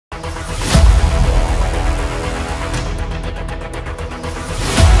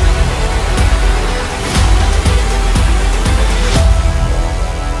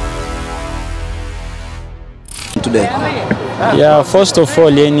today? Yeah, first of all,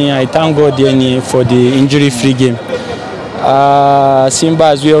 I thank God for the injury-free game. Simba,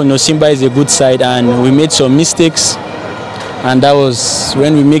 as we all know, Simba is a good side, and we made some mistakes. And that was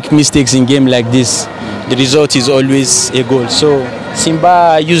when we make mistakes in game like this, the result is always a goal. So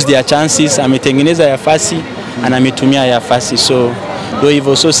Simba used their chances. Ametengeneza yafasi and ametumia yafasi. So do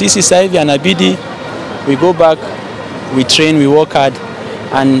hivyo. So sisi sasa hivi anabidi we go back, we train, we work hard,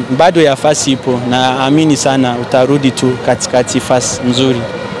 and bado yafasi ipo na amini sana utarudi tu katikati fast nzuri.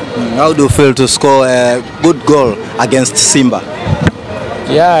 How do you feel to score a good goal against Simba?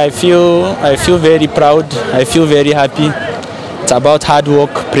 Yeah, I feel very proud. I feel very happy. It's about hard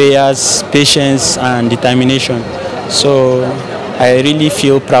work, prayers, patience, and determination. So I really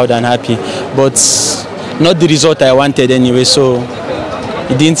feel proud and happy, but not the result I wanted anyway. So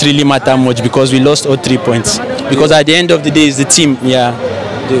it didn't really matter much because we lost all 3 points. Because at the end of the day, it's the team. Yeah.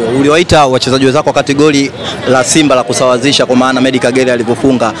 Uliwaita wachezaji wenzako wakati goli la Simba la kusawazisha kwa maana Dakika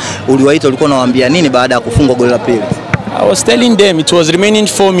alipofunga, uliwaita ulikuwa unawaambia nini baada ya kufunga goli la pili? I was telling them it was remaining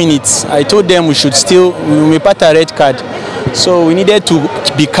 4 minutes. I told them we should still umepata a red card. So we needed to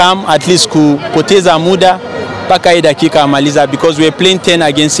be calm, at least kupoteza muda mpaka dakika amaliza, because we were playing 10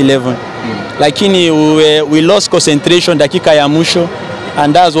 against 11. Lakini we lost concentration dakika ya mwisho,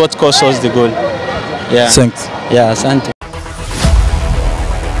 and that's what cost us the goal. Yeah. Thanks. Yeah, asante.